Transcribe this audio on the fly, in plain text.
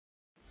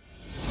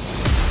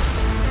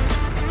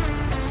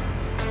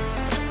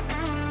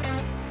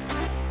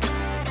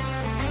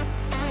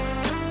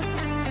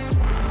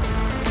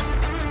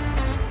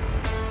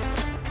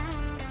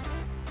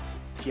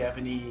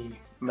any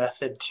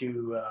method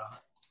to,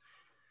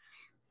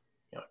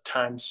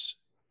 times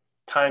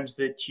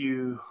that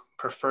you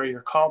prefer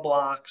your call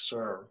blocks,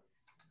 or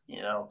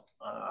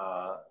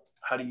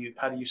how do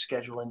you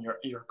schedule in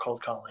your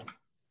cold calling?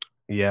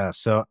 Yeah,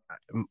 so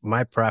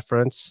my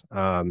preference,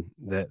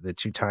 the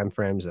two time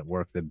frames that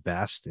work the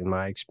best in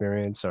my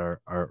experience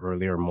are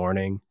earlier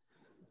morning,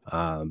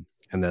 and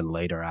then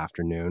later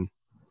afternoon,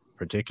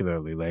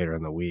 particularly later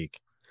in the week.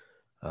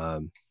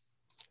 Um,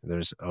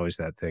 there's always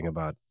that thing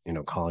about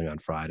calling on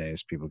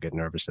Fridays. People get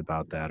nervous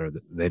about that, or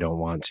they don't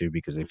want to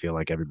because they feel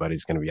like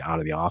everybody's going to be out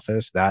of the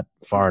office. That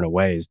far and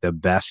away is the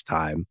best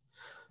time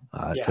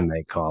to Yeah.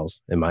 make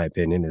calls, in my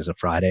opinion, is a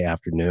Friday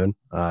afternoon.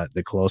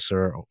 The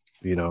closer,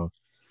 you know,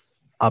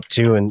 up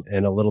to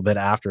and a little bit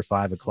after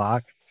 5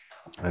 o'clock.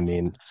 I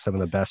mean, some of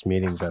the best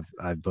meetings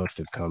I've booked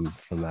have come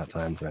from that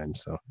time frame.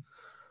 So,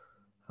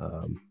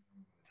 um,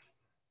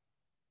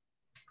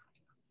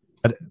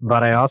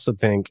 but I also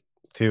think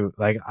too,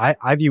 like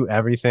I view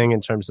everything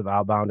in terms of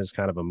outbound as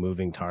kind of a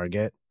moving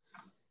target,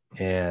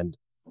 and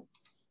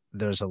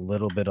there's a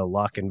little bit of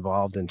luck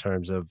involved in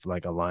terms of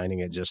like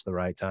aligning at just the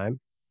right time.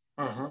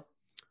 Hmm.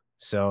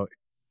 So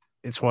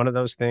it's one of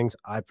those things.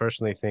 I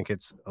personally think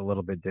it's a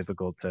little bit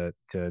difficult to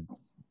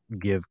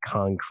give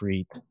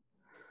concrete,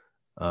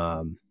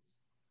 um,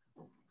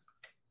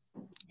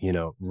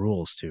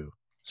 rules to,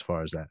 as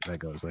far as that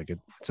goes. Like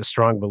it's a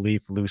strong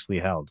belief, loosely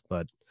held,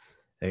 but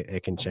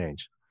it can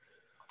change.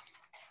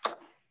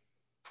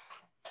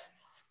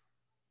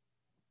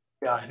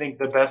 Yeah, I think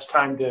the best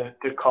time to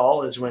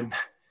call is when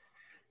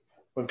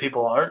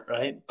people aren't,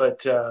 right.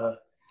 But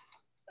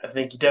I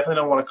think you definitely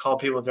don't want to call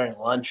people during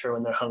lunch or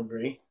when they're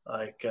hungry.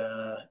 Like,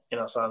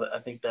 so I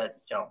think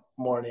that,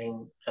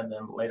 morning and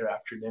then later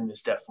afternoon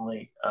is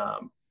definitely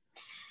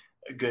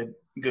a good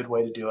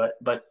way to do it.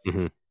 But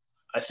Hmm.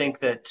 I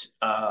think that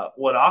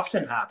what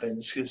often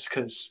happens is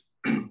because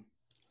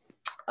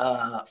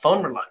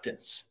phone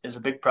reluctance is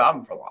a big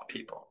problem for a lot of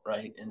people,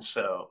 right? And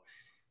so,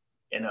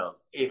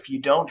 if you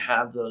don't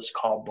have those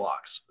call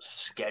blocks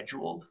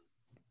scheduled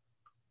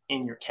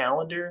in your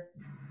calendar,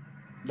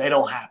 they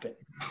don't happen.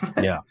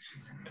 Yeah,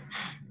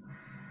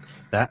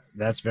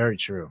 that's very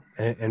true.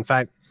 In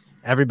fact,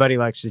 everybody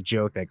likes to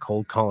joke that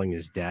cold calling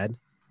is dead,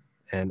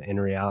 and in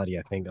reality,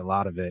 I think a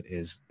lot of it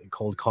is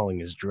cold calling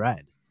is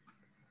dread,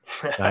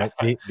 right?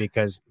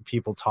 Because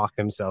people talk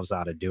themselves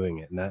out of doing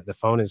it, and the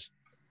phone is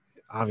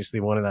obviously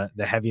one of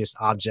the heaviest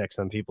objects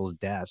on people's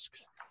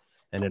desks,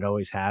 and it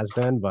always has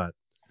been. But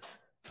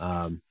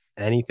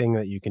anything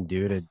that you can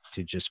do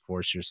to just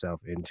force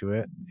yourself into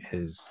it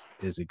is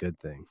a good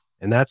thing,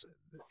 and that's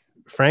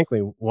frankly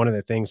one of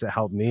the things that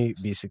helped me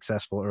be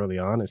successful early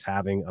on, is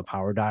having a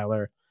power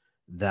dialer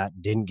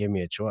that didn't give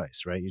me a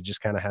choice. Right, you just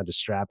kind of had to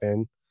strap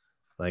in,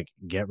 like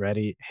get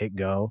ready, hit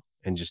go,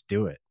 and just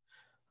do it.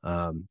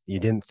 You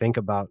didn't think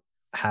about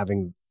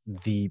having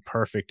the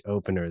perfect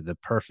opener, the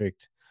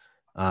perfect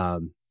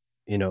um,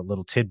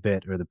 little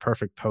tidbit, or the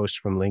perfect post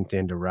from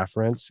LinkedIn to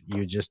reference.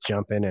 You just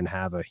jump in and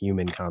have a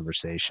human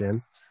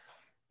conversation.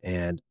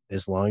 And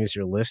as long as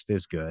your list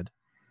is good,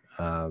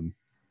 um,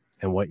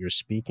 and what you're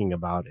speaking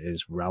about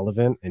is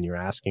relevant, and you're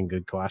asking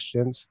good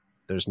questions,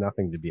 there's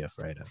nothing to be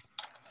afraid of.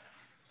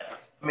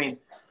 I mean,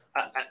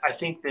 I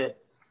think that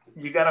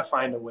you got to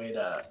find a way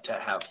to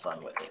have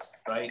fun with it,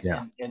 right?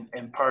 Yeah.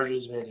 And part of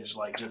it is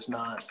like just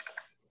not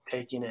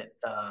taking it,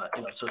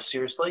 so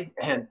seriously,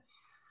 and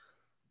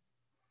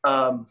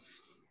um,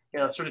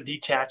 sort of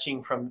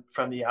detaching from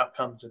the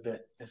outcomes of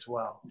it as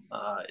well,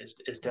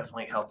 is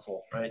definitely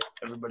helpful, right?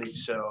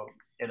 Everybody's so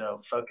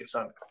focused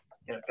on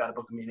got to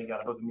book a meeting, got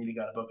to book a meeting,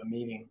 got to book a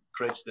meeting,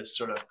 creates this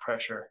sort of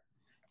pressure.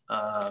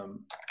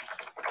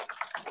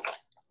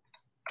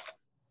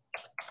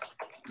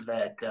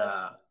 That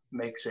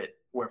makes it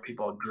where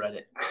people dread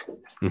it.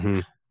 Mm-hmm.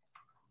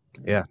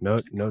 Yeah,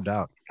 no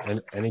doubt.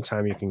 And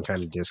anytime you can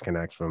kind of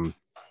disconnect from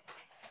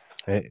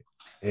it,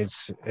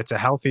 it's a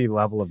healthy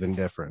level of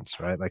indifference,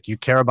 right? Like you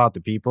care about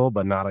the people,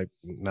 but not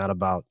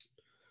about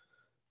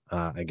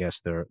I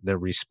guess their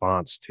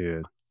response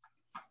to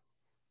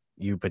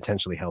you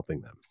potentially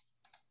helping them,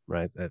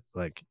 right? That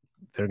like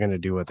they're going to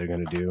do what they're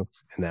going to do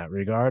in that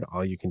regard.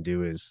 All you can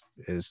do is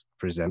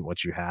present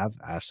what you have,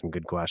 ask some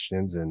good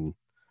questions, and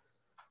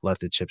let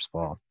the chips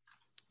fall.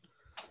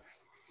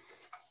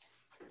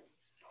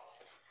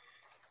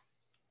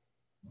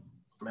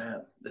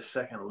 Man, this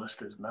second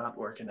list is not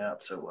working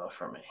out so well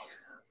for me.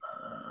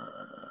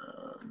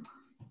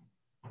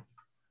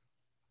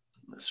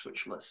 Let's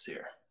switch lists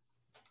here.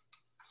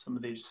 Some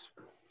of these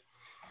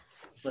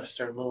lists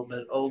are a little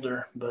bit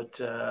older, but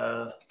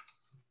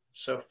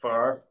so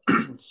far,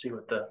 let's see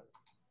what the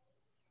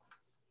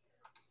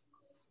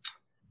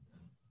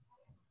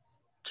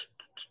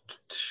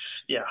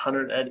yeah,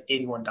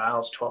 181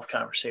 dials, 12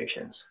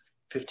 conversations,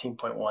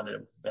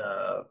 15.1.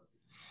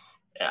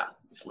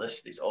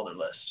 These older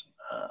lists.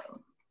 I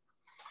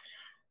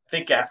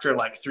think after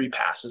like 3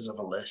 passes of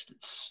a list,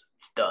 it's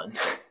done.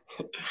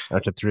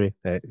 After 3,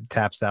 it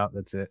taps out.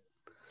 That's it.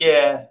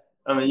 Yeah,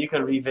 I mean, you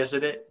can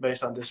revisit it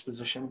based on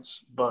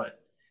dispositions,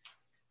 but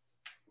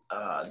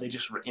they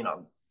just,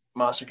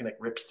 Monster Connect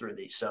rips through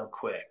these so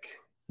quick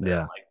that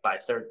Yeah. like by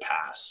third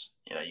pass,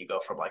 you go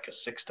from like a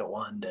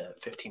 6-1 to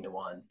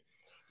 15-1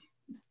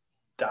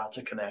 dial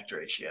to connect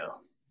ratio.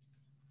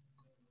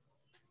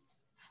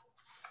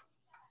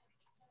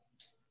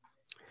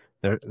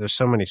 There's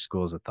so many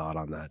schools of thought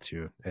on that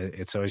too.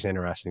 It's always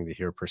interesting to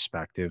hear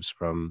perspectives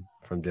from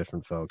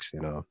different folks.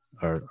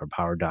 Are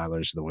power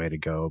dialers the way to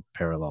go?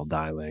 Parallel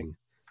dialing,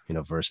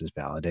 versus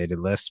validated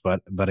lists.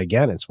 But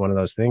again, it's one of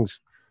those things.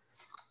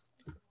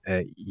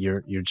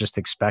 You're just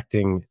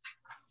expecting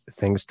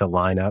things to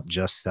line up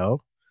just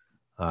so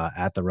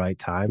at the right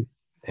time,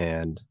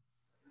 and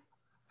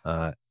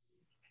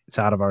it's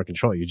out of our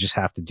control. You just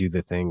have to do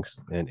the things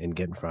and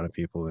get in front of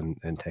people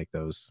and take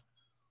those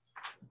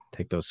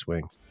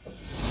swings.